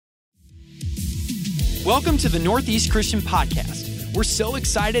Welcome to the Northeast Christian Podcast. We're so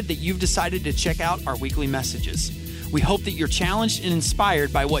excited that you've decided to check out our weekly messages. We hope that you're challenged and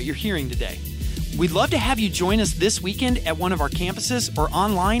inspired by what you're hearing today. We'd love to have you join us this weekend at one of our campuses or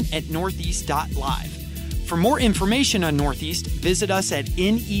online at northeast.live. For more information on Northeast, visit us at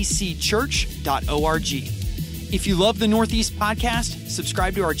necchurch.org. If you love the Northeast Podcast,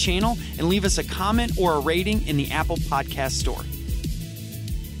 subscribe to our channel and leave us a comment or a rating in the Apple Podcast Store.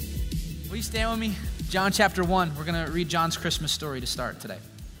 Will you stand with me? John chapter 1. We're going to read John's Christmas story to start today.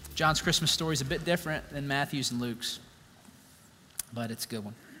 John's Christmas story is a bit different than Matthew's and Luke's, but it's a good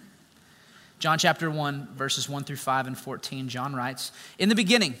one. John chapter 1, verses 1 through 5 and 14, John writes, "In the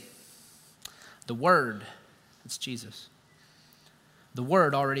beginning, the Word," it's Jesus, "the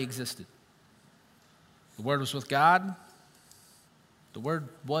Word already existed. The Word was with God. The Word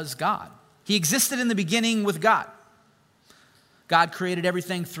was God. He existed in the beginning with God. God created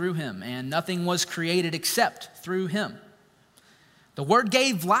everything through him, and nothing was created except through him. The Word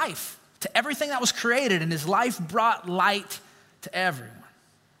gave life to everything that was created, and his life brought light to everyone.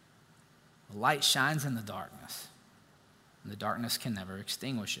 The light shines in the darkness, and the darkness can never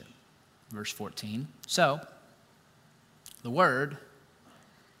extinguish it." Verse 14, "So the Word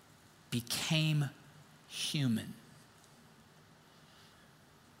became human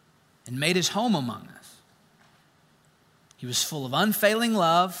and made his home among us. He was full of unfailing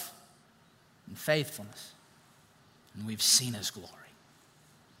love and faithfulness, and we've seen his glory,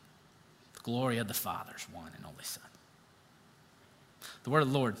 the glory of the Father's one and only Son." The word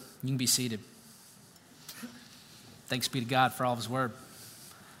of the Lord. You can be seated. Thanks be to God for all of his word.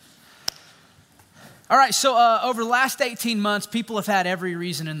 All right, so over the last 18 months, people have had every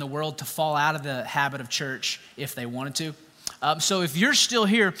reason in the world to fall out of the habit of church if they wanted to. So if you're still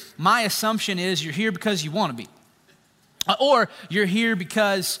here, my assumption is you're here because you want to be. Or you're here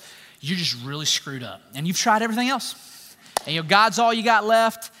because you're just really screwed up and you've tried everything else. And God's all you got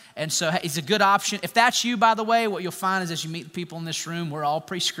left. And so it's a good option. If that's you, by the way, what you'll find is as you meet the people in this room, we're all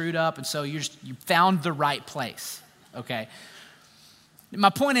pretty screwed up. And so you found the right place, okay? My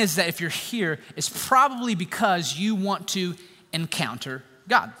point is that if you're here, it's probably because you want to encounter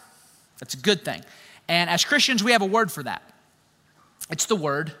God. That's a good thing. And as Christians, we have a word for that. It's the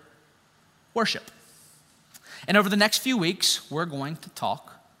word worship. And over the next few weeks, we're going to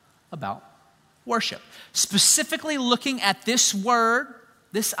talk about worship, specifically looking at this word,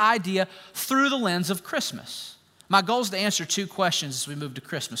 this idea, through the lens of Christmas. My goal is to answer two questions as we move to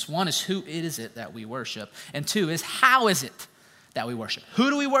Christmas. One is, who is it that we worship? And two is, how is it that we worship? Who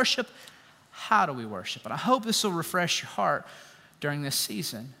do we worship? How do we worship? And I hope this will refresh your heart during this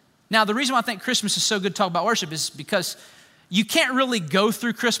season. Now, the reason why I think Christmas is so good to talk about worship is because you can't really go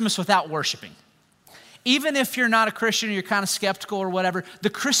through Christmas without worshiping. Even if you're not a Christian or you're kind of skeptical or whatever, the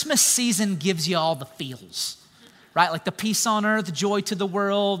Christmas season gives you all the feels, right? Like the peace on earth, joy to the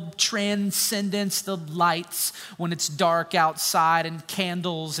world, transcendence, the lights when it's dark outside, and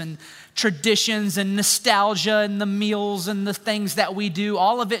candles and traditions and nostalgia and the meals and the things that we do.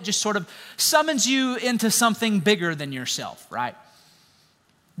 All of it just sort of summons you into something bigger than yourself, right?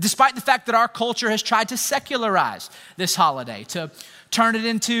 Despite the fact that our culture has tried to secularize this holiday, to turn it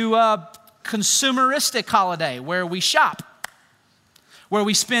into consumeristic holiday where we shop, where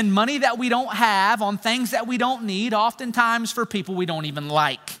we spend money that we don't have on things that we don't need, oftentimes for people we don't even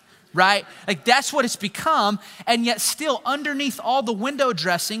like, right? Like that's what it's become. And yet still underneath all the window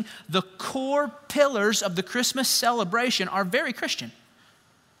dressing, the core pillars of the Christmas celebration are very Christian.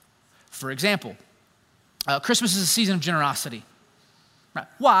 For example, Christmas is a season of generosity. Right?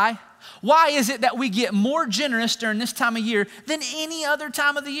 Why? Why is it that we get more generous during this time of year than any other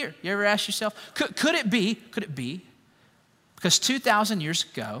time of the year? You ever ask yourself, could it be because 2,000 years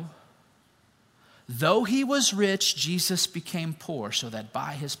ago, though he was rich, Jesus became poor so that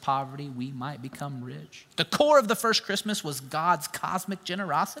by his poverty we might become rich? The core of the first Christmas was God's cosmic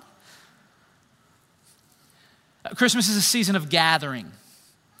generosity. Christmas is a season of gathering.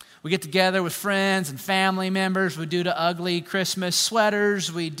 We get together with friends and family members. We do the ugly Christmas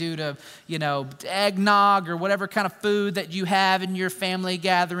sweaters. We do the, eggnog or whatever kind of food that you have in your family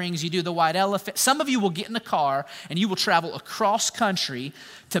gatherings. You do the white elephant. Some of you will get in the car and you will travel across country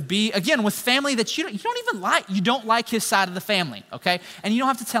to be, again, with family that you don't even like. You don't like his side of the family, okay? And you don't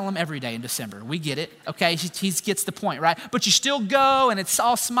have to tell him every day in December. We get it, okay? He gets the point, right? But you still go and it's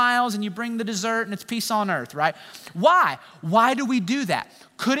all smiles and you bring the dessert and it's peace on earth, right? Why? Why do we do that?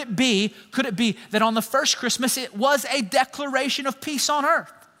 Could it be that on the first Christmas, it was a declaration of peace on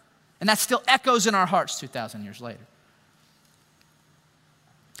earth? And that still echoes in our hearts 2,000 years later.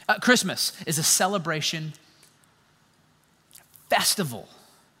 Christmas is a celebration, festival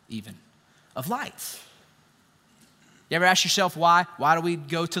even, of lights. You ever ask yourself why? Why do we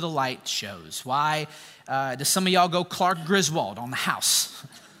go to the light shows? Why does some of y'all go Clark Griswold on the house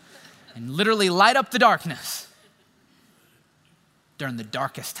and literally light up the darkness during the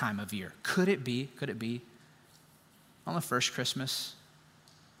darkest time of year? Could it be on the first Christmas,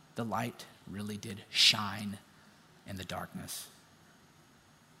 the light really did shine in the darkness?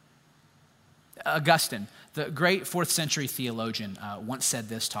 Augustine, the great 4th century theologian, once said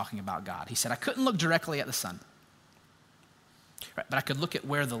this talking about God. He said, I couldn't look directly at the sun, right, but I could look at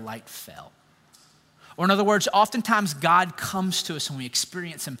where the light fell. Or in other words, oftentimes God comes to us when we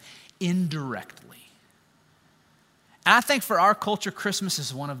experience him indirectly. And I think for our culture, Christmas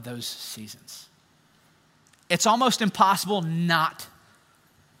is one of those seasons. It's almost impossible not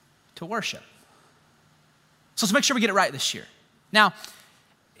to worship. So let's make sure we get it right this year. Now,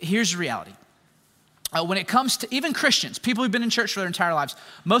 here's the reality. When it comes to even Christians, people who've been in church for their entire lives,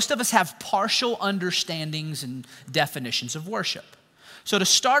 most of us have partial understandings and definitions of worship. So to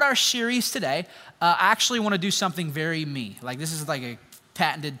start our series today, I actually want to do something very me. Like this is like a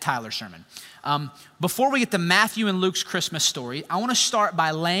patented Tyler sermon. Before we get to Matthew and Luke's Christmas story, I want to start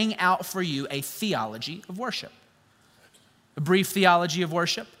by laying out for you a theology of worship. A brief theology of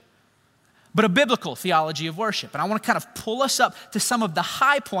worship, but a biblical theology of worship. And I want to kind of pull us up to some of the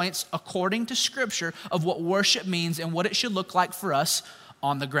high points according to Scripture of what worship means and what it should look like for us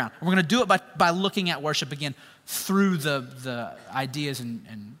on the ground. And we're going to do it by looking at worship again through the ideas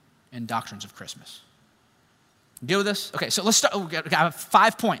and doctrines of Christmas. Deal with this? Okay, so let's start. We got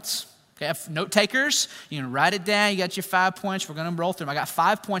 5 points. Okay, note takers, you can write it down. You got your 5 points. We're going to roll through them. I got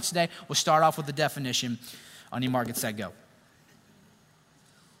 5 points today. We'll start off with the definition. On your mark, get set, go.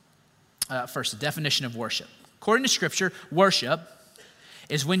 First, the definition of worship. According to Scripture, worship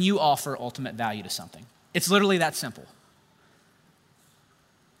is when you offer ultimate value to something. It's literally that simple.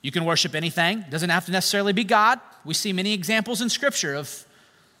 You can worship anything. It doesn't have to necessarily be God. We see many examples in Scripture of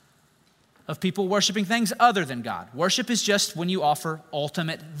people worshiping things other than God. Worship is just when you offer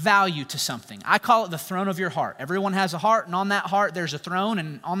ultimate value to something. I call it the throne of your heart. Everyone has a heart, and on that heart there's a throne,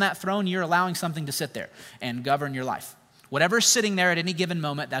 and on that throne you're allowing something to sit there and govern your life. Whatever's sitting there at any given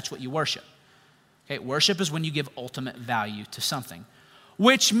moment, that's what you worship. Okay, worship is when you give ultimate value to something.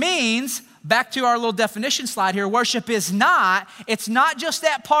 Which means, back to our little definition slide here, worship it's not just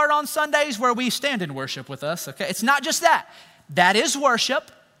that part on Sundays where we stand in worship with us, okay? It's not just that. That is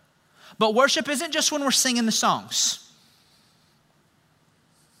worship, but worship isn't just when we're singing the songs.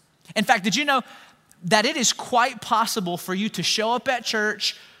 In fact, did you know that it is quite possible for you to show up at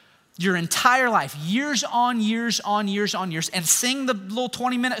church your entire life, years on years, and sing the little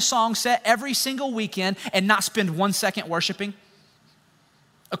 20-minute song set every single weekend and not spend 1 second worshiping?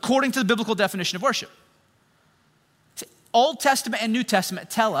 According to the biblical definition of worship. See, Old Testament and New Testament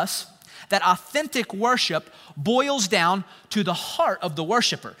tell us that authentic worship boils down to the heart of the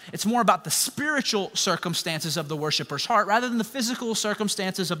worshiper. It's more about the spiritual circumstances of the worshiper's heart rather than the physical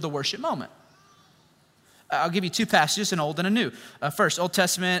circumstances of the worship moment. I'll give you 2 passages, an old and a new. First, Old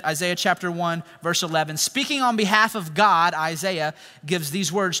Testament, Isaiah chapter 1, verse 11. Speaking on behalf of God, Isaiah gives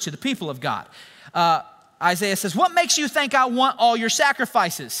these words to the people of God. Isaiah says, "What makes you think I want all your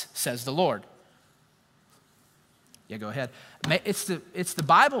sacrifices, says the Lord?" Yeah, go ahead. It's the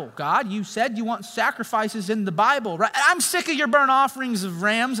Bible, God. You said you want sacrifices in the Bible, right? I'm sick of your burnt offerings of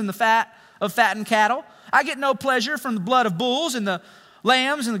rams and the fat of fattened cattle. I get no pleasure from the blood of bulls and the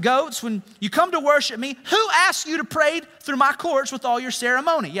lambs and the goats. When you come to worship me, who asked you to pray through my courts with all your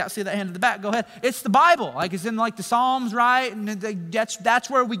ceremony? Yeah, see that hand in the back? Go ahead. It's the Bible. Like it's in like the Psalms, right? And that's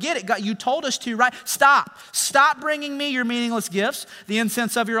where we get it. God, you told us to, right? Stop bringing me your meaningless gifts. The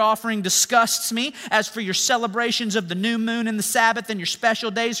incense of your offering disgusts me. As for your celebrations of the new moon and the Sabbath and your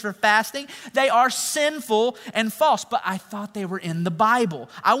special days for fasting, they are sinful and false. But I thought they were in the Bible.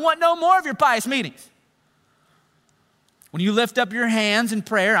 I want no more of your pious meetings. When you lift up your hands in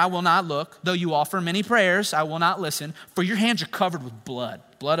prayer, I will not look. Though you offer many prayers, I will not listen. For your hands are covered with blood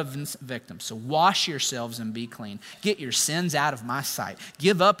of victims. So wash yourselves and be clean. Get your sins out of my sight.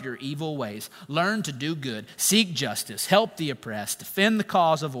 Give up your evil ways. Learn to do good. Seek justice. Help the oppressed. Defend the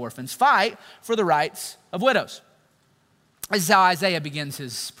cause of orphans. Fight for the rights of widows. This is how Isaiah begins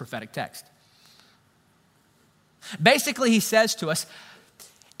his prophetic text. Basically, he says to us,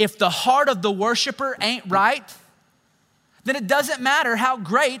 if the heart of the worshiper ain't right, then it doesn't matter how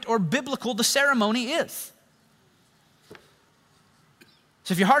great or biblical the ceremony is.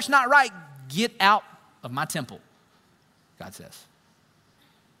 So if your heart's not right, get out of my temple, God says.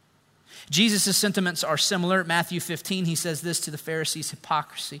 Jesus' sentiments are similar. Matthew 15, he says this to the Pharisees,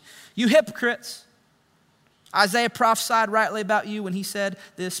 hypocrisy. You hypocrites, Isaiah prophesied rightly about you when he said,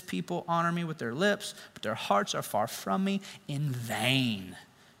 this people honor me with their lips, but their hearts are far from me. In vain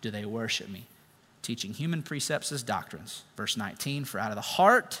do they worship me, teaching human precepts as doctrines. Verse 19, for out of the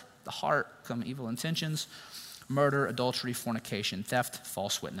heart come evil intentions, murder, adultery, fornication, theft,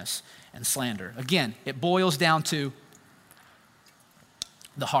 false witness, and slander. Again, it boils down to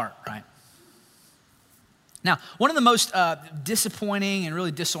the heart, right? Now, one of the most disappointing and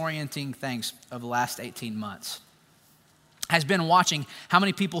really disorienting things of the last 18 months has been watching how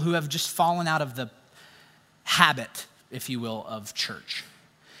many people who have just fallen out of the habit, if you will, of church.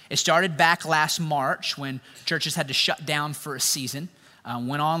 It started back last March when churches had to shut down for a season,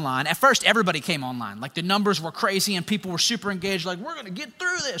 went online. At first, everybody came online. Like the numbers were crazy and people were super engaged, like we're going to get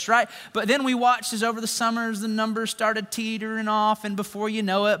through this, right? But then we watched as over the summers, the numbers started teetering off, and before you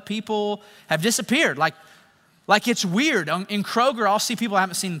know it, people have disappeared. Like it's weird. In Kroger, I'll see people I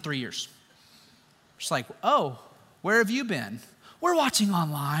haven't seen in 3 years. It's like, oh, where have you been? We're watching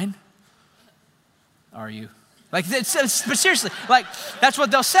online. Are you? Like, but seriously, like that's what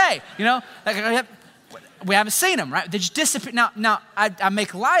they'll say, you know? Like, we haven't seen them, right? They just disappear. Now I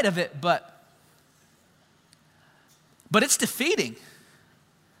make light of it, but it's defeating.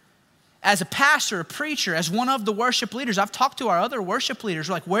 As a pastor, a preacher, as one of the worship leaders, I've talked to our other worship leaders,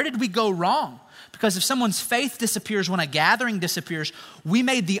 like, where did we go wrong? Because if someone's faith disappears when a gathering disappears, we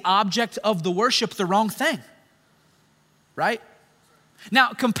made the object of the worship the wrong thing, right? Now,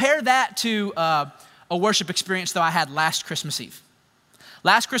 compare that to a worship experience, though, I had last Christmas Eve.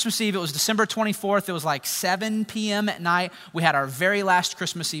 Last Christmas Eve, it was December 24th. It was like 7 p.m. at night. We had our very last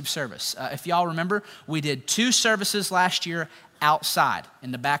Christmas Eve service. If y'all remember, we did 2 services last year outside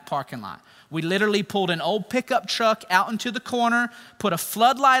in the back parking lot. We literally pulled an old pickup truck out into the corner, put a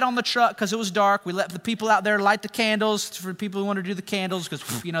floodlight on the truck because it was dark. We let the people out there light the candles for people who want to do the candles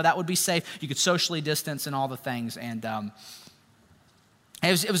because, you know, that would be safe. You could socially distance and all the things. And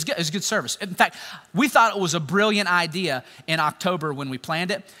it was good. It was a good service. In fact, we thought it was a brilliant idea in October when we planned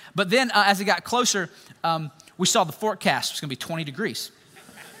it. But then as it got closer, we saw the forecast. It was going to be 20 degrees.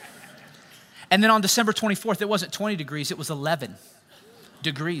 And then on December 24th, it wasn't 20 degrees. It was 11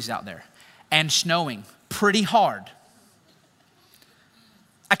 degrees out there and snowing pretty hard.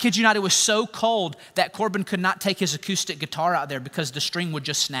 I kid you not, it was so cold that Corbin could not take his acoustic guitar out there because the string would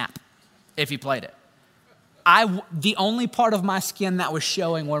just snap if he played it. The only part of my skin that was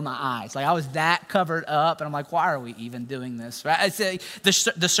showing were my eyes. Like I was that covered up, and I'm like, why are we even doing this? Right?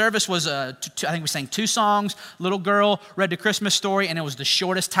 The service was, I think we sang 2 songs. Little girl read the Christmas story, and it was the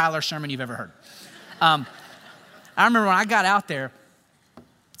shortest Tyler sermon you've ever heard. I remember when I got out there,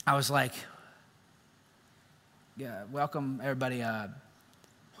 I was like, yeah, welcome everybody,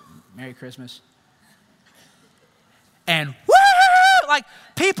 Merry Christmas. And woo! Like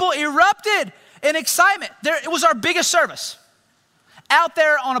people erupted in excitement. It was our biggest service. Out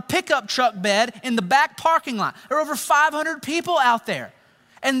there on a pickup truck bed in the back parking lot. There were over 500 people out there.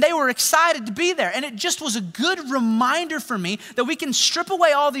 And they were excited to be there. And it just was a good reminder for me that we can strip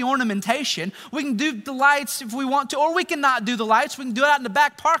away all the ornamentation. We can do the lights if we want to, or we can not do the lights. We can do it out in the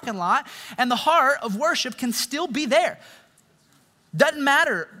back parking lot. And the heart of worship can still be there. Doesn't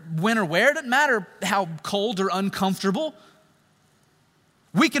matter when or where. Doesn't matter how cold or uncomfortable.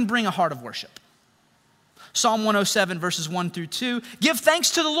 We can bring a heart of worship. Psalm 107 verses 1 through 2. Give thanks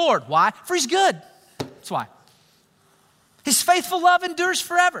to the Lord. Why? For he's good. That's why. His faithful love endures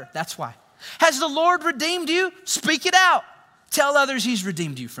forever. That's why. Has the Lord redeemed you? Speak it out. Tell others he's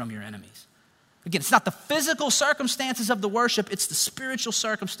redeemed you from your enemies. Again, it's not the physical circumstances of the worship. It's the spiritual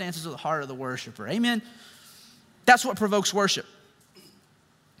circumstances of the heart of the worshiper. Amen? That's what provokes worship.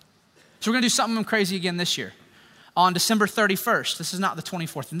 So we're going to do something crazy again this year. On December 31st, this is not the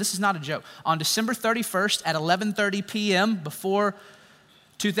 24th, and this is not a joke. On December 31st at 11:30 p.m., before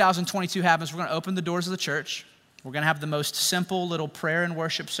 2022 happens, we're going to open the doors of the church. We're going to have the most simple little prayer and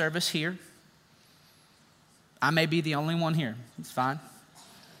worship service here. I may be the only one here. It's fine.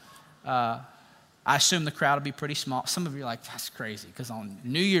 I assume the crowd will be pretty small. Some of you are like, that's crazy, because on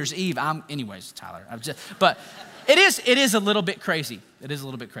New Year's Eve, anyways, Tyler. But it is a little bit crazy. It is a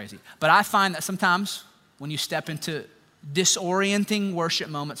little bit crazy. But I find that sometimes when you step into disorienting worship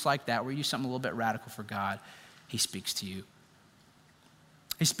moments like that, where you do something a little bit radical for God, he speaks to you.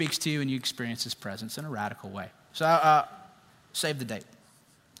 He speaks to you and you experience his presence in a radical way. So save the date.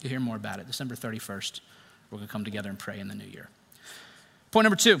 You'll hear more about it. December 31st, we're going to come together and pray in the new year. Point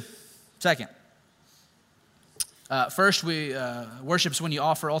number 2, second. First, we worship is when you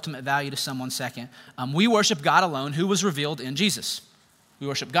offer ultimate value to someone. Second, we worship God alone who was revealed in Jesus. We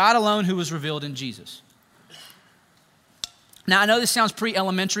worship God alone who was revealed in Jesus. Now, I know this sounds pretty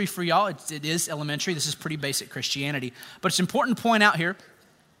elementary for y'all. It is elementary. This is pretty basic Christianity. But it's important to point out here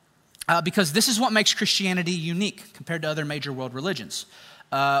because this is what makes Christianity unique compared to other major world religions.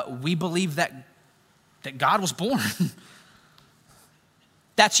 We believe that God was born.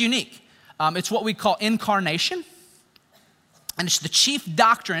 That's unique. It's what we call incarnation. And it's the chief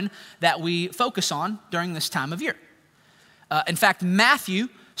doctrine that we focus on during this time of year. In fact, Matthew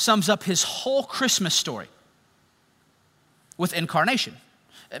sums up his whole Christmas story with incarnation.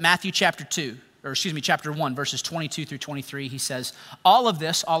 Matthew chapter 1, verses 22 through 23, he says, all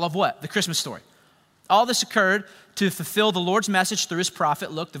of what? The Christmas story. All this occurred to fulfill the Lord's message through his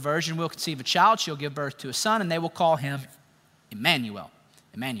prophet. Look, the virgin will conceive a child, she'll give birth to a son, and they will call him Emmanuel,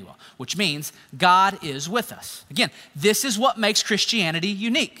 which means God is with us. Again, this is what makes Christianity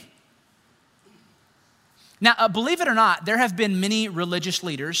unique. Now, believe it or not, there have been many religious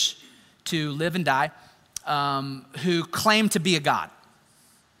leaders to live and die who claim to be a God.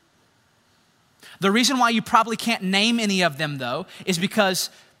 The reason why you probably can't name any of them, though, is because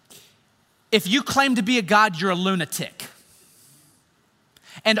if you claim to be a God, you're a lunatic.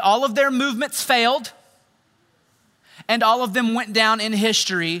 And all of their movements failed, and all of them went down in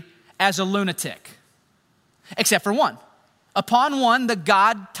history as a lunatic, except for one. Upon one, the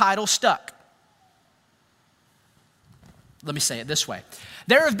God title stuck. Let me say it this way.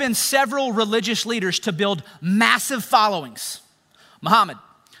 There have been several religious leaders to build massive followings. Muhammad,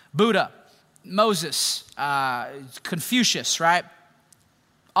 Buddha, Moses, Confucius, right?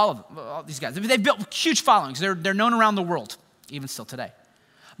 All these guys. They've built huge followings. They're known around the world, even still today.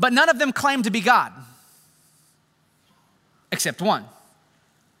 But none of them claim to be God, except one.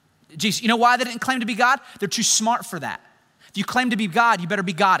 Jesus, you know why they didn't claim to be God? They're too smart for that. If you claim to be God, you better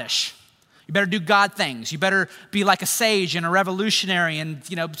be Goddish. You better do God things. You better be like a sage and a revolutionary and,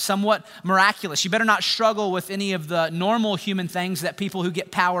 somewhat miraculous. You better not struggle with any of the normal human things that people who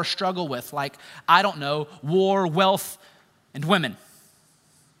get power struggle with, like, war, wealth, and women.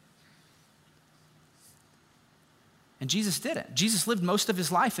 And Jesus didn't. Jesus lived most of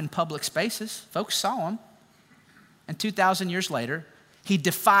his life in public spaces. Folks saw him. And 2,000 years later, he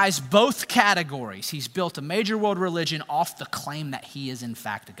defies both categories. He's built a major world religion off the claim that he is in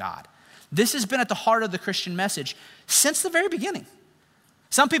fact God. This has been at the heart of the Christian message since the very beginning.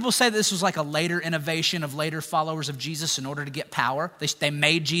 Some people say that this was like a later innovation of later followers of Jesus in order to get power. They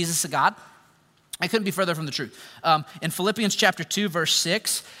made Jesus a God. I couldn't be further from the truth. In Philippians chapter 2, verse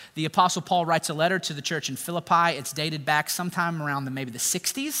 6, the Apostle Paul writes a letter to the church in Philippi. It's dated back sometime around maybe the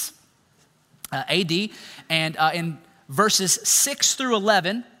 60s AD. And in verses 6 through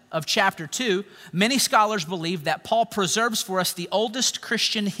 11 of chapter 2, many scholars believe that Paul preserves for us the oldest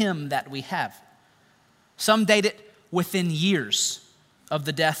Christian hymn that we have. Some date it within years of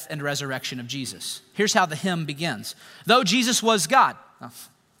the death and resurrection of Jesus. Here's how the hymn begins. Though Jesus was God,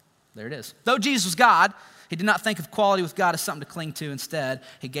 there it is. Though Jesus was God, he did not think of equality with God as something to cling to. Instead,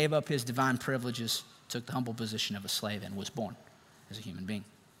 he gave up his divine privileges, took the humble position of a slave, and was born as a human being.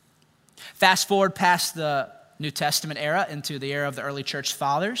 Fast forward past the New Testament era into the era of the early church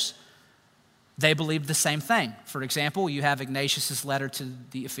fathers. They believed the same thing. For example, you have Ignatius' letter to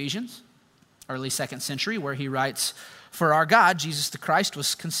the Ephesians, early 2nd century, where he writes, "For our God, Jesus the Christ,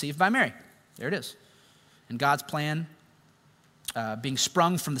 was conceived by Mary." There it is. And God's plan being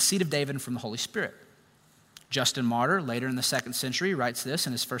sprung from the seed of David and from the Holy Spirit. Justin Martyr, later in the 2nd century, writes this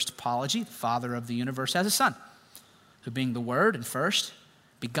in his first apology: "The Father of the universe has a Son, who being the Word and first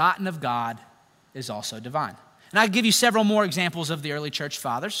begotten of God is also divine." And I'll give you several more examples of the early church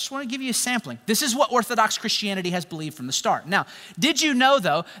fathers. Just want to give you a sampling. This is what Orthodox Christianity has believed from the start. Now, did you know,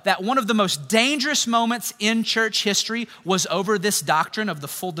 though, that one of the most dangerous moments in church history was over this doctrine of the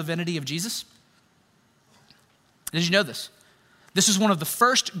full divinity of Jesus? Did you know this? This was one of the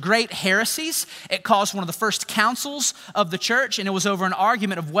first great heresies. It caused one of the first councils of the church, and it was over an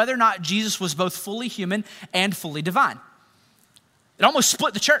argument of whether or not Jesus was both fully human and fully divine. It almost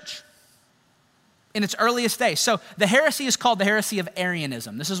split the church in its earliest days. So the heresy is called the heresy of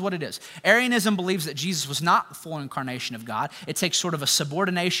Arianism. This is what it is. Arianism believes that Jesus was not the full incarnation of God. It takes sort of a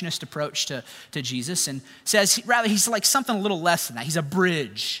subordinationist approach to Jesus and says rather he's like something a little less than that. He's a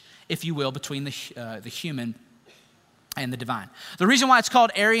bridge, if you will, between the human and the divine. The reason why it's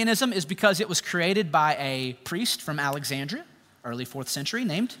called Arianism is because it was created by a priest from Alexandria, early 4th century,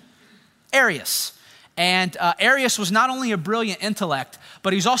 named Arius. And Arius was not only a brilliant intellect,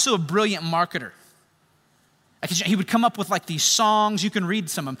 but he's also a brilliant marketer. He would come up with like these songs. You can read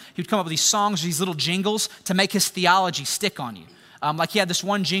some of them. He would come up with these songs, these little jingles to make his theology stick on you. Like he had this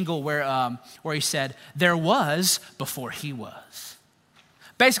one jingle where he said, "There was before he was."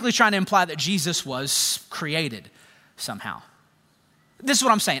 Basically trying to imply that Jesus was created somehow. This is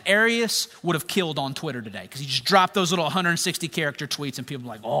what I'm saying. Arius would have killed on Twitter today because he just dropped those little 160 character tweets and people were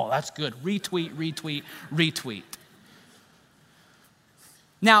like, oh, that's good. Retweet, retweet, retweet.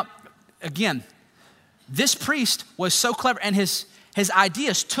 Now, again, this priest was so clever and his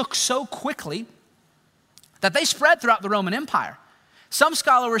ideas took so quickly that they spread throughout the Roman Empire. Some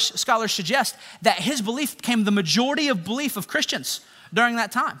scholars suggest that his belief became the majority of belief of Christians during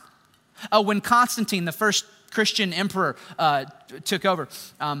that time. When Constantine, the first Christian emperor, took over,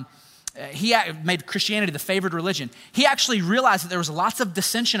 he made Christianity the favored religion. He actually realized that there was lots of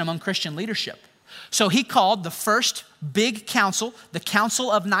dissension among Christian leadership. So he called the first big council, the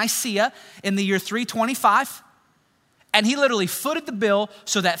Council of Nicaea, in the year 325. And he literally footed the bill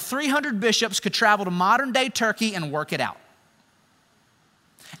so that 300 bishops could travel to modern day Turkey and work it out.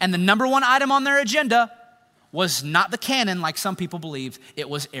 And the number one item on their agenda was not the canon like some people believe, it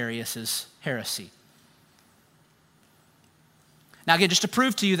was Arius' heresy. Now again, just to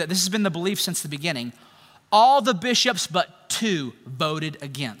prove to you that this has been the belief since the beginning, all the bishops but 2 voted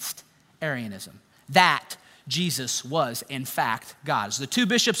against Arianism. That Jesus was, in fact, God. So the 2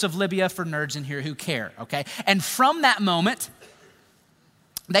 bishops of Libya, for nerds in here who care, okay? And from that moment,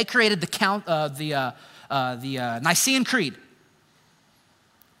 they created the Nicene Creed.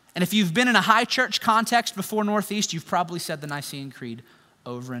 And if you've been in a high church context before Northeast, you've probably said the Nicene Creed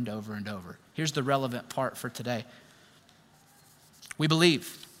over and over and over. Here's the relevant part for today. We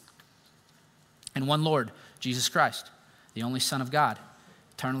believe in one Lord, Jesus Christ, the only Son of God,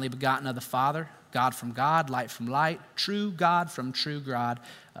 eternally begotten of the Father, God from God, light from light, true God from true God,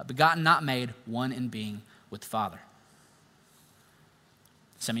 begotten, not made, one in being with the Father.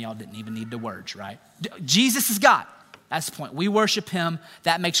 Some of y'all didn't even need the words, right? Jesus is God. That's the point. We worship him.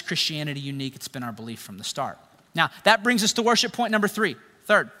 That makes Christianity unique. It's been our belief from the start. Now, that brings us to worship point number 3.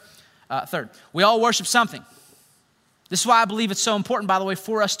 Third, we all worship something. This is why I believe it's so important, by the way,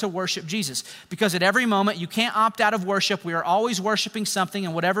 for us to worship Jesus. Because at every moment, you can't opt out of worship. We are always worshiping something,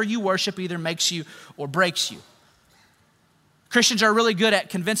 and whatever you worship either makes you or breaks you. Christians are really good at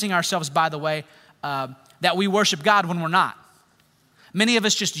convincing ourselves, by the way, that we worship God when we're not. Many of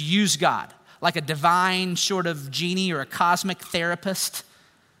us just use God like a divine sort of genie or a cosmic therapist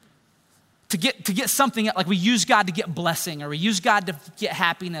to get something, like we use God to get blessing, or we use God to get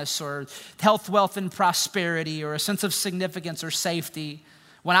happiness or health, wealth, and prosperity, or a sense of significance or safety.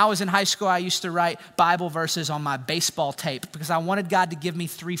 When I was in high school, I used to write Bible verses on my baseball tape because I wanted God to give me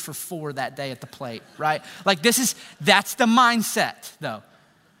 3 for 4 that day at the plate, right? Like that's the mindset, though.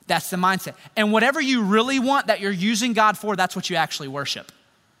 That's the mindset. And whatever you really want that you're using God for, that's what you actually worship.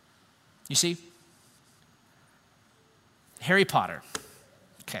 You see? Harry Potter.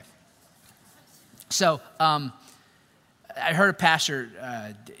 Okay. So I heard a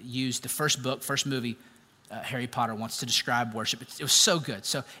pastor use the first movie, Harry Potter, once to describe worship. It was so good.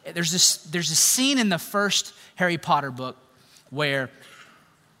 So there's a scene in the first Harry Potter book where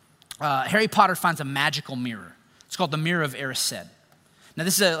Harry Potter finds a magical mirror. It's called the Mirror of Erised. Now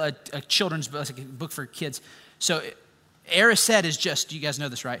this is a children's book, like a book for kids. So Erised is just, you guys know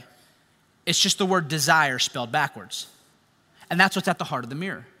this, right? It's just the word desire spelled backwards. And that's what's at the heart of the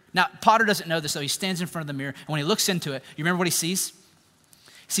mirror. Now, Potter doesn't know this, though. He stands in front of the mirror, and when he looks into it, you remember what he sees?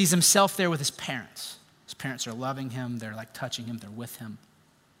 He sees himself there with his parents. His parents are loving him. They're like touching him. They're with him.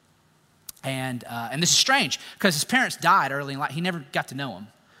 And this is strange because his parents died early in life. He never got to know them.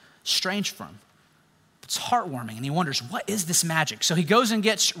 Strange for him. It's heartwarming, and he wonders, what is this magic? So he goes and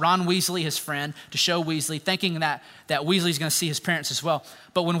gets Ron Weasley, his friend, to show Weasley, thinking that Weasley's going to see his parents as well.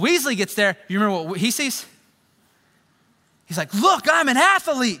 But when Weasley gets there, you remember what he sees? He's like, look, I'm an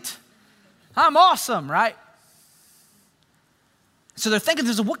athlete. I'm awesome, right? So they're thinking,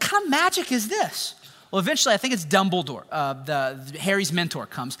 what kind of magic is this? Well, eventually, I think it's Dumbledore, Harry's mentor,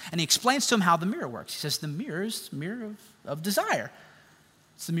 comes, and he explains to him how the mirror works. He says, the mirror is the mirror of desire.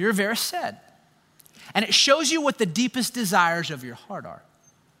 It's the mirror of Erised. And it shows you what the deepest desires of your heart are.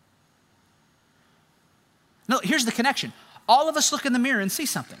 No, here's the connection. All of us look in the mirror and see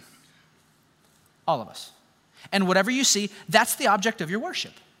something. All of us. And whatever you see, that's the object of your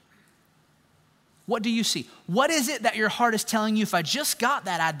worship. What do you see? What is it that your heart is telling you, if I just got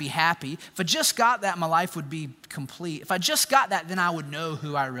that, I'd be happy. If I just got that, my life would be complete. If I just got that, then I would know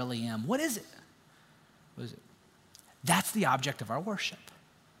who I really am. What is it? What is it? That's the object of our worship.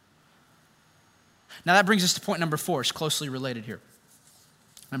 Now that brings us to point number 4. It's closely related here.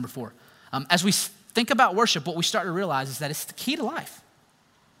 Number 4. As we think about worship, what we start to realize is that it's the key to life.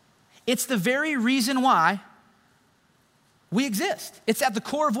 It's the very reason why we exist. It's at the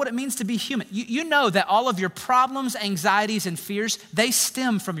core of what it means to be human. You know that all of your problems, anxieties, and fears, they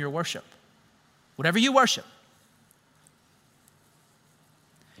stem from your worship. Whatever you worship.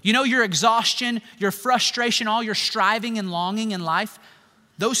 You know, your exhaustion, your frustration, all your striving and longing in life,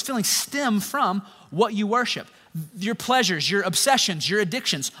 those feelings stem from what you worship. Your pleasures, your obsessions, your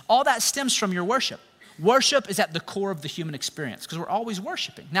addictions, all that stems from your worship. Worship is at the core of the human experience because we're always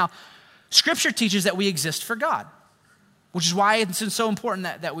worshiping. Now, Scripture teaches that we exist for God, which is why it's so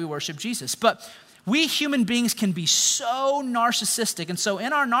important that we worship Jesus. But we human beings can be so narcissistic, and so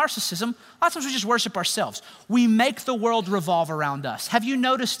in our narcissism, a lot of times we just worship ourselves. We make the world revolve around us. Have you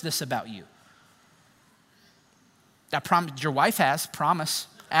noticed this about you? Your wife has, promise.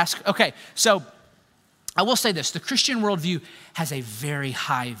 Ask. Okay, so I will say this. The Christian worldview has a very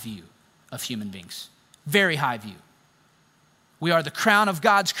high view of human beings. Very high view. We are the crown of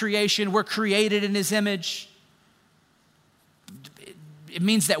God's creation. We're created in His image. It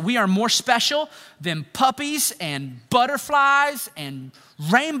means that we are more special than puppies and butterflies and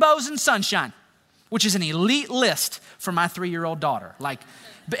rainbows and sunshine, which is an elite list for my 3-year-old daughter.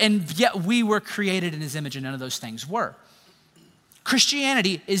 And yet we were created in His image, and none of those things were.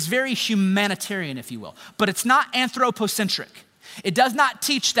 Christianity is very humanitarian, if you will, but it's not anthropocentric. It does not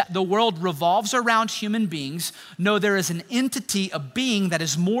teach that the world revolves around human beings. No, there is an entity, a being that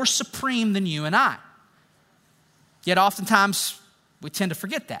is more supreme than you and I. Yet oftentimes, we tend to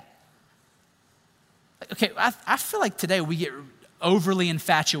forget that. Okay, I feel like today we get overly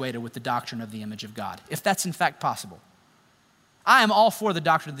infatuated with the doctrine of the image of God, if that's in fact possible. I am all for the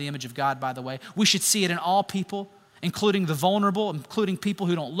doctrine of the image of God, by the way. We should see it in all people, including the vulnerable, including people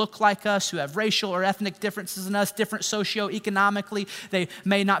who don't look like us, who have racial or ethnic differences in us, different socioeconomically. They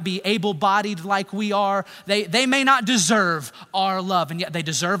may not be able-bodied like we are. They may not deserve our love, and yet they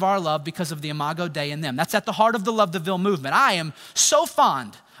deserve our love because of the Imago Dei in them. That's at the heart of the Love the Ville movement. I am so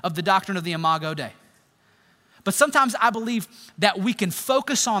fond of the doctrine of the Imago Dei. But sometimes I believe that we can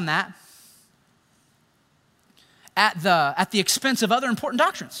focus on that at the expense of other important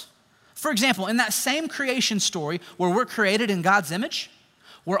doctrines. For example, in that same creation story where we're created in God's image,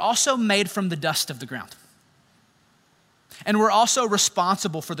 we're also made from the dust of the ground. And we're also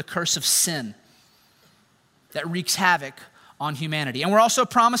responsible for the curse of sin that wreaks havoc on humanity. And we're also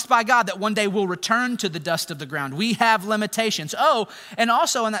promised by God that one day we'll return to the dust of the ground. We have limitations. Oh, and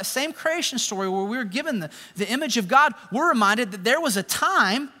also in that same creation story where we were given the image of God, we're reminded that there was a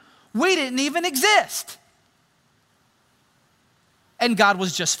time we didn't even exist. And God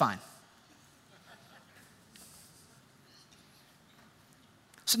was just fine.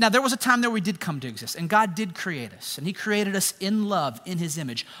 So now there was a time there we did come to exist, and God did create us, and He created us in love, in His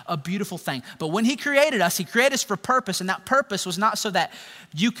image, a beautiful thing. But when He created us for purpose, and that purpose was not so that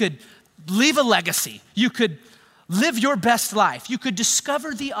you could leave a legacy, you could live your best life, you could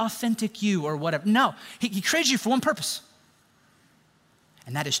discover the authentic you or whatever. No, He created you for one purpose,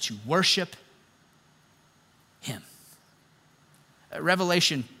 and that is to worship Him.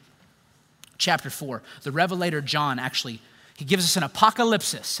 Revelation chapter 4, the Revelator John actually he gives us an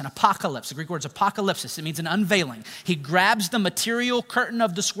apocalypse. The Greek word is apocalypsis. It means an unveiling. He grabs the material curtain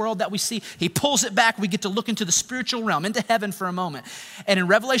of this world that we see. He pulls it back. We get to look into the spiritual realm, into heaven for a moment. And in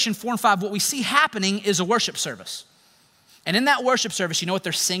Revelation 4 and 5, what we see happening is a worship service. And in that worship service, you know what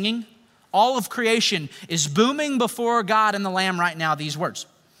they're singing? All of creation is booming before God and the Lamb right now these words.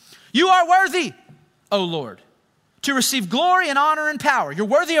 You are worthy, O Lord, to receive glory and honor and power. You're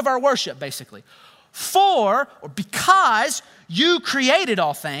worthy of our worship, basically. For, or because you created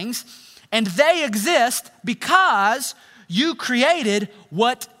all things, and they exist because you created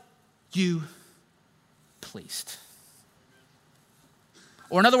what you pleased.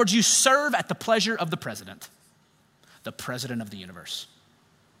 Or in other words, you serve at the pleasure of the president of the universe.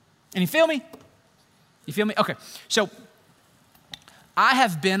 And you feel me? You feel me? Okay, so I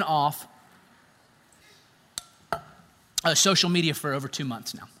have been off social media for over 2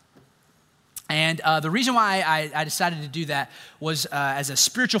 months now. And the reason why I decided to do that was as a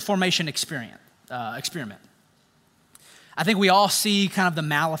spiritual formation experiment. I think we all see kind of the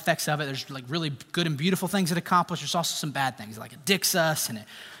maleffects of it. There's like really good and beautiful things it accomplishes. There's also some bad things, like it addicts us and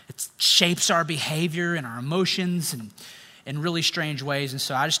it shapes our behavior and our emotions and in really strange ways. And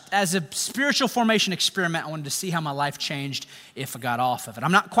so I just, as a spiritual formation experiment, I wanted to see how my life changed if I got off of it.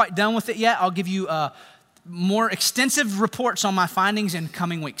 I'm not quite done with it yet. I'll give you more extensive reports on my findings in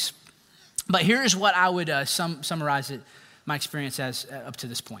coming weeks. But here's what I would summarize my experience as up to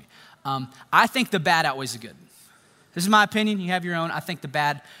this point. I think the bad outweighs the good. This is my opinion. You have your own. I think the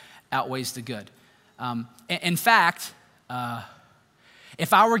bad outweighs the good. In fact,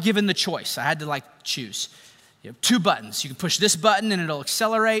 if I were given the choice, I had to choose. You have 2 buttons. You can push this button and it'll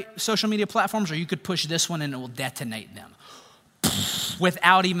accelerate social media platforms, or you could push this one and it will detonate them.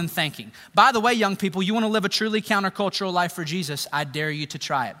 without even thinking. By the way, young people, you want to live a truly countercultural life for Jesus, I dare you to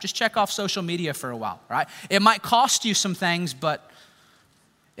try it. Just check off social media for a while, right? It might cost you some things, but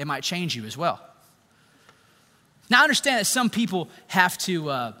it might change you as well. Now, I understand that some people have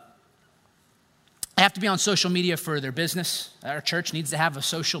to be on social media for their business. Our church needs to have a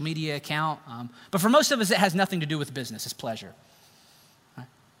social media account. But for most of us, it has nothing to do with business. It's pleasure. Right?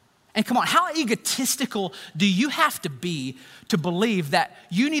 And come on, how egotistical do you have to be to believe that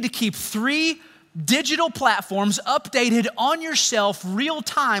you need to keep 3 digital platforms updated on yourself real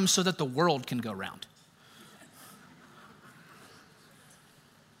time so that the world can go round?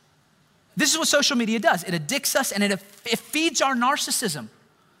 This is what social media does. It addicts us and it feeds our narcissism.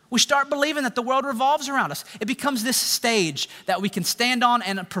 We start believing that the world revolves around us. It becomes this stage that we can stand on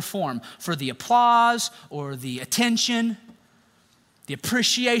and perform for the applause or the attention, the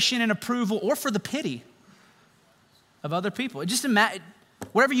appreciation and approval, or for the pity of other people. It just imagine,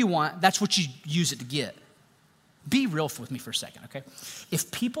 whatever you want, that's what you use it to get. Be real with me for a second, okay?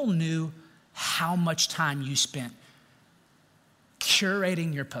 If people knew how much time you spent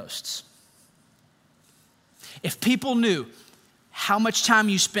curating your posts, if people knew how much time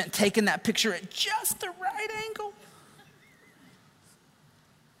you spent taking that picture at just the right angle,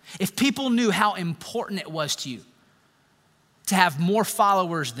 if people knew how important it was to you to have more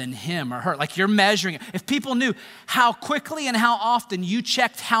followers than him or her, like you're measuring it, if people knew how quickly and how often you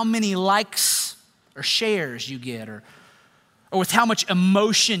checked how many likes or shares you get, or with how much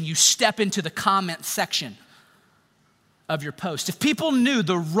emotion you step into the comment section of your post. If people knew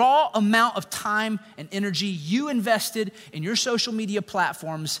the raw amount of time and energy you invested in your social media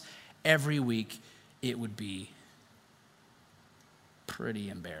platforms every week, it would be pretty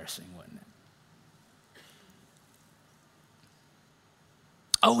embarrassing, wouldn't it?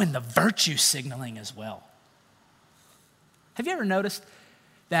 Oh, and the virtue signaling as well. Have you ever noticed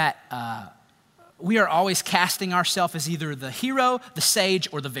that we are always casting ourselves as either the hero, the sage,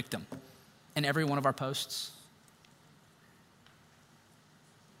 or the victim in every one of our posts?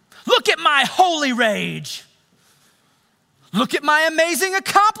 Look at my holy rage. Look at my amazing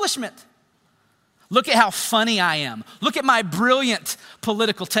accomplishment. Look at how funny I am. Look at my brilliant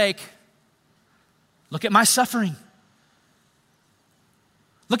political take. Look at my suffering.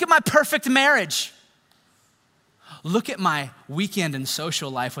 Look at my perfect marriage. Look at my weekend and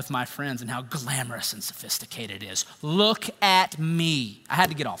social life with my friends and how glamorous and sophisticated it is. Look at me. I had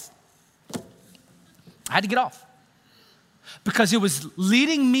to get off. Because it was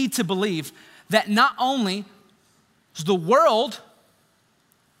leading me to believe that not only was the world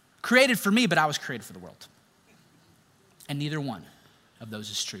created for me, but I was created for the world. And neither one of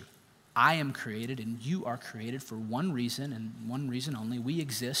those is true. I am created and you are created for one reason and one reason only. We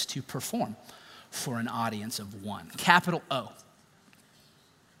exist to perform for an audience of one, capital O.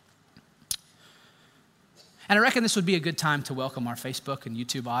 And I reckon this would be a good time to welcome our Facebook and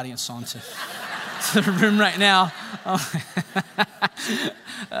YouTube audience onto to the room right now.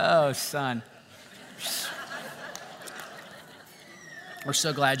 Oh, son. We're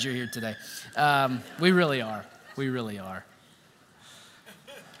so glad you're here today. We really are.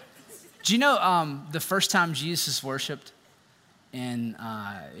 Do you know the first time Jesus worshiped in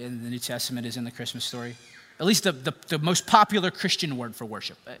the New Testament is in the Christmas story? At least the most popular Christian word for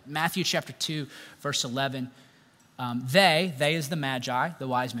worship. Matthew chapter 2, verse 11. They is the Magi, the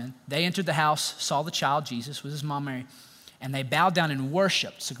wise men, they entered the house, saw the child, Jesus, with his mom Mary, and they bowed down and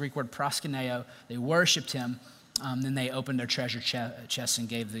worshiped. It's the Greek word proskuneo. They worshiped him. Then they opened their treasure chests and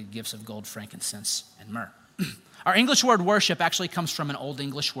gave the gifts of gold, frankincense, and myrrh. Our English word worship actually comes from an Old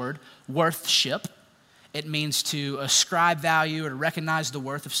English word, worthship. It means to ascribe value or to recognize the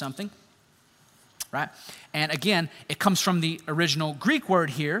worth of something, right? And again, it comes from the original Greek word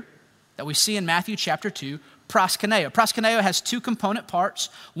here that we see in Matthew chapter 2, proskuneo. Proskuneo has 2 component parts.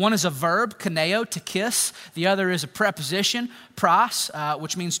 One is a verb, kuneo, to kiss. The other is a preposition, pros,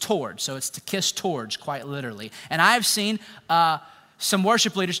 which means towards. So it's to kiss towards, quite literally. And I've seen some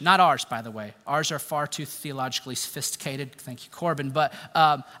worship leaders, not ours, by the way. Ours are far too theologically sophisticated. Thank you, Corbin. But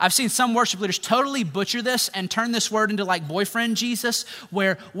I've seen some worship leaders totally butcher this and turn this word into like boyfriend Jesus,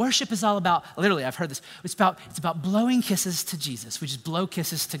 where worship is all about, literally, I've heard this, it's about blowing kisses to Jesus. We just blow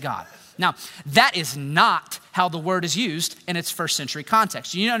kisses to God. Now, that is not how the word is used in its first century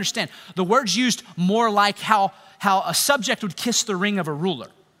context. You need to understand, the word's used more like how a subject would kiss the ring of a ruler.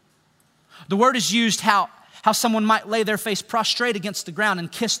 The word is used how someone might lay their face prostrate against the ground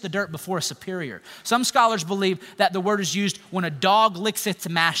and kiss the dirt before a superior. Some scholars believe that the word is used when a dog licks its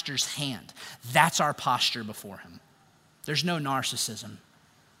master's hand. That's our posture before him. There's no narcissism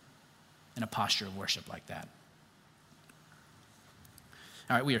in a posture of worship like that.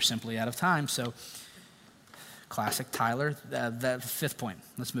 All right, we are simply out of time, so classic Tyler, the fifth point.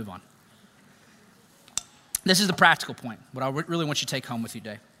 Let's move on. This is the practical point, what I really want you to take home with you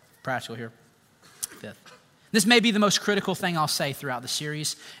today. Practical here. Fifth. This may be the most critical thing I'll say throughout the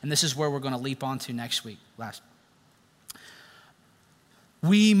series, and this is where we're going to leap on to next week. Last.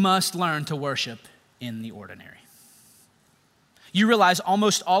 We must learn to worship in the ordinary. You realize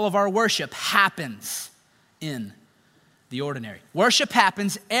almost all of our worship happens in the ordinary. Worship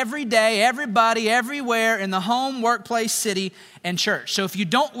happens every day, everybody, everywhere, in the home, workplace, city, and church. So if you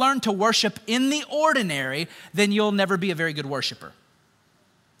don't learn to worship in the ordinary, then you'll never be a very good worshiper.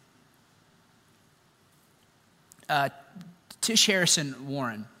 Tish Harrison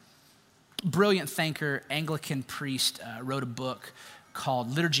Warren, brilliant thinker, Anglican priest, wrote a book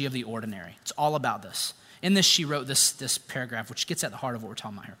called Liturgy of the Ordinary. It's all about this. In this, she wrote this paragraph, which gets at the heart of what we're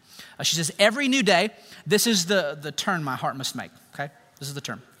talking about here. She says, every new day, this is the turn my heart must make, okay? This is the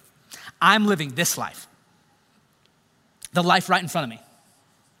turn. I'm living this life. The life right in front of me.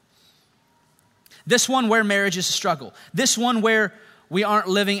 This one where marriage is a struggle. This one where we aren't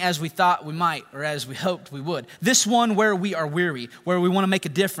living as we thought we might or as we hoped we would. This one where we are weary, where we want to make a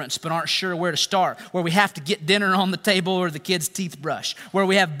difference but aren't sure where to start, where we have to get dinner on the table or the kids' teeth brushed, where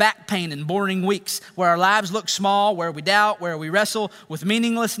we have back pain and boring weeks, where our lives look small, where we doubt, where we wrestle with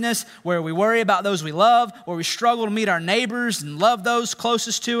meaninglessness, where we worry about those we love, where we struggle to meet our neighbors and love those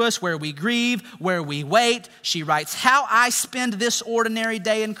closest to us, where we grieve, where we wait. She writes, how I spend this ordinary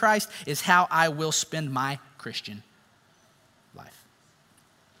day in Christ is how I will spend my Christian life.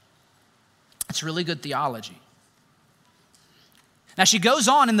 It's really good theology. Now, she goes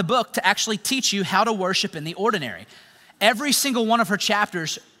on in the book to actually teach you how to worship in the ordinary. Every single one of her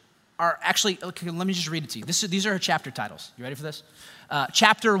chapters are actually, okay, let me just read it to you. These are her chapter titles. You ready for this?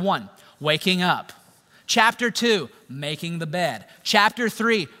 Chapter 1, waking up. Chapter 2, making the bed. Chapter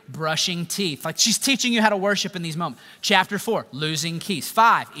 3, brushing teeth. Like, she's teaching you how to worship in these moments. Chapter 4, losing keys.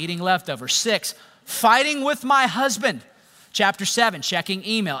 5, eating leftovers. 6, fighting with my husband. Chapter 7, checking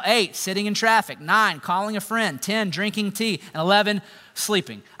email. 8, sitting in traffic. 9, calling a friend. 10, drinking tea. And 11,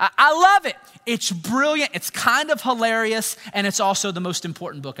 sleeping. I love it. It's brilliant. It's kind of hilarious. And it's also the most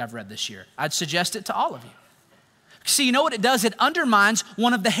important book I've read this year. I'd suggest it to all of you. See, you know what it does? It undermines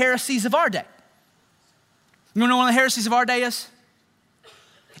one of the heresies of our day. You know what one of the heresies of our day is?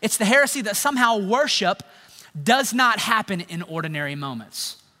 It's the heresy that somehow worship does not happen in ordinary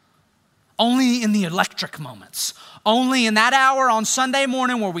moments. Only in the electric moments. Only in that hour on Sunday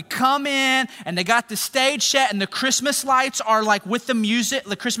morning where we come in and they got the stage set and the Christmas lights are like with the music,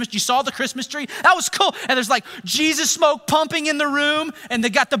 you saw the Christmas tree? That was cool. And there's like Jesus smoke pumping in the room and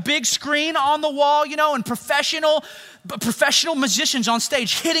they got the big screen on the wall, you know, and professional musicians on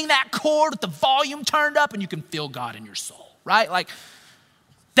stage hitting that chord with the volume turned up and you can feel God in your soul, right? Like,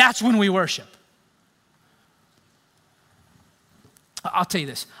 that's when we worship. I'll tell you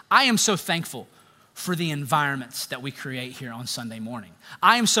this, I am so thankful for the environments that we create here on Sunday morning.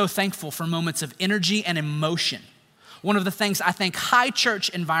 I am so thankful for moments of energy and emotion. One of the things I think high church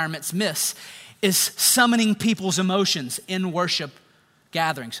environments miss is summoning people's emotions in worship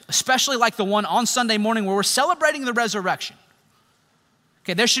gatherings, especially like the one on Sunday morning where we're celebrating the resurrection.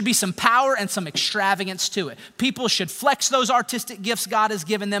 Okay, there should be some power and some extravagance to it. People should flex those artistic gifts God has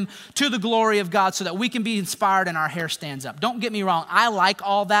given them to the glory of God so that we can be inspired and our hair stands up. Don't get me wrong, I like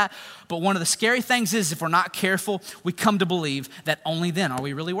all that, but one of the scary things is if we're not careful, we come to believe that only then are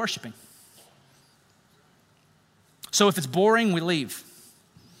we really worshiping. So if it's boring, we leave.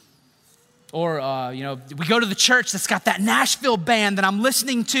 Or, we go to the church that's got that Nashville band that I'm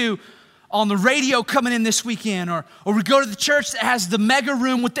listening to on the radio coming in this weekend, or we go to the church that has the mega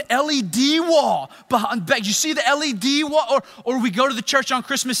room with the LED wall behind. You see the LED wall, or we go to the church on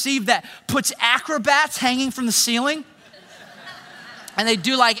Christmas Eve that puts acrobats hanging from the ceiling, and they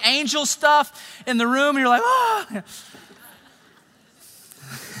do like angel stuff in the room, and you're like, oh.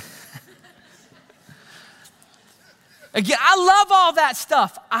 Again, I love all that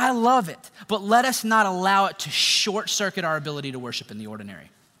stuff. I love it, but let us not allow it to short circuit our ability to worship in the ordinary.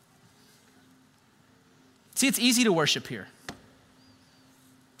 See, it's easy to worship here.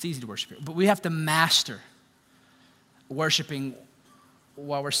 It's easy to worship here, but we have to master worshiping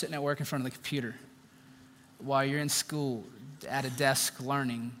while we're sitting at work in front of the computer, while you're in school at a desk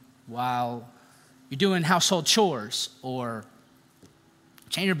learning, while you're doing household chores or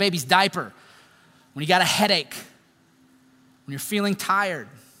changing your baby's diaper, when you got a headache, when you're feeling tired,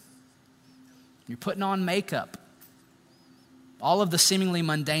 when you're putting on makeup. All of the seemingly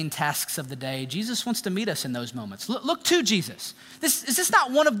mundane tasks of the day, Jesus wants to meet us in those moments. Look to Jesus. Is this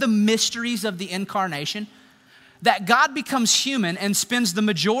not one of the mysteries of the incarnation? that God becomes human and spends the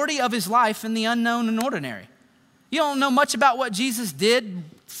majority of his life in the unknown and ordinary. You don't know much about what Jesus did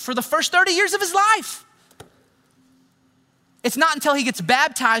for the first 30 years of his life. It's not until he gets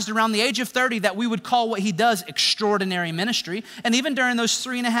baptized around the age of 30 that we would call what he does extraordinary ministry. And even during those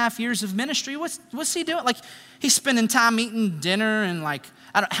 3.5 years of ministry, what's he doing? Like, he's spending time eating dinner and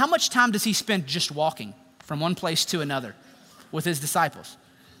how much time does he spend just walking from one place to another with his disciples?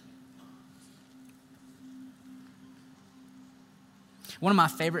 One of my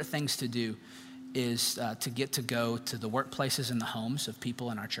favorite things to do is to get to go to the workplaces and the homes of people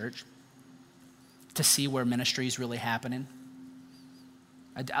in our church to see where ministry is really happening.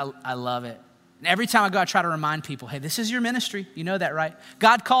 I love it. And every time I go, I try to remind people, hey, this is your ministry. You know that, right?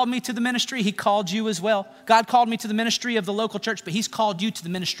 God called me to the ministry. He called you as well. God called me to the ministry of the local church, but he's called you to the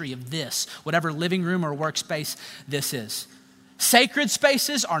ministry of this, whatever living room or workspace this is. Sacred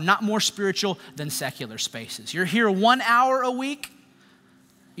spaces are not more spiritual than secular spaces. You're here 1 hour a week.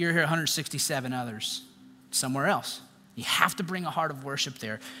 You're here 167 others somewhere else. You have to bring a heart of worship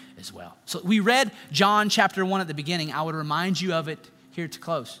there as well. So we read John chapter 1 at the beginning. I would remind you of it here to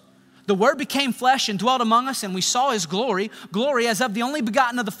close. The Word became flesh and dwelt among us, and we saw his glory as of the only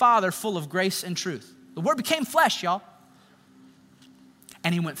begotten of the Father, full of grace and truth. The Word became flesh, y'all.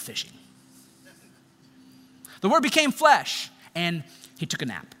 And he went fishing. The Word became flesh, and he took a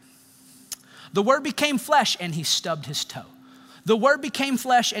nap. The Word became flesh, and he stubbed his toe. The Word became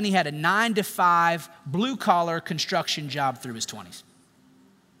flesh, and he had a 9-to-5 blue-collar construction job through his 20s.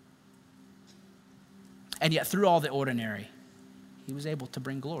 And yet, through all the ordinary, he was able to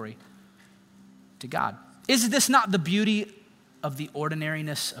bring glory to God. Is this not the beauty of the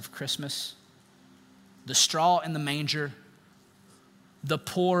ordinariness of Christmas? The straw in the manger, the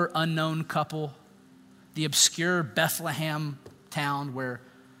poor unknown couple, the obscure Bethlehem town where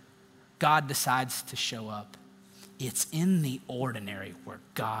God decides to show up. It's in the ordinary where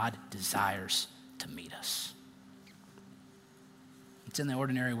God desires to meet us. It's in the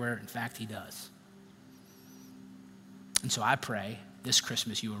ordinary where, in fact, he does. And so I pray this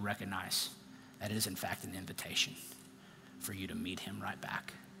Christmas you will recognize that it is, in fact, an invitation for you to meet him right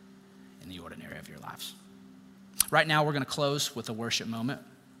back in the ordinary of your lives. Right now, we're going to close with a worship moment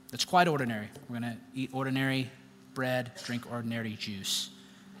that's quite ordinary. We're going to eat ordinary bread, drink ordinary juice.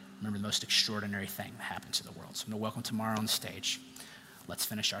 Remember the most extraordinary thing that happens in the world. So I'm going to welcome Tamara on the stage. Let's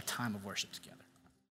finish our time of worship together.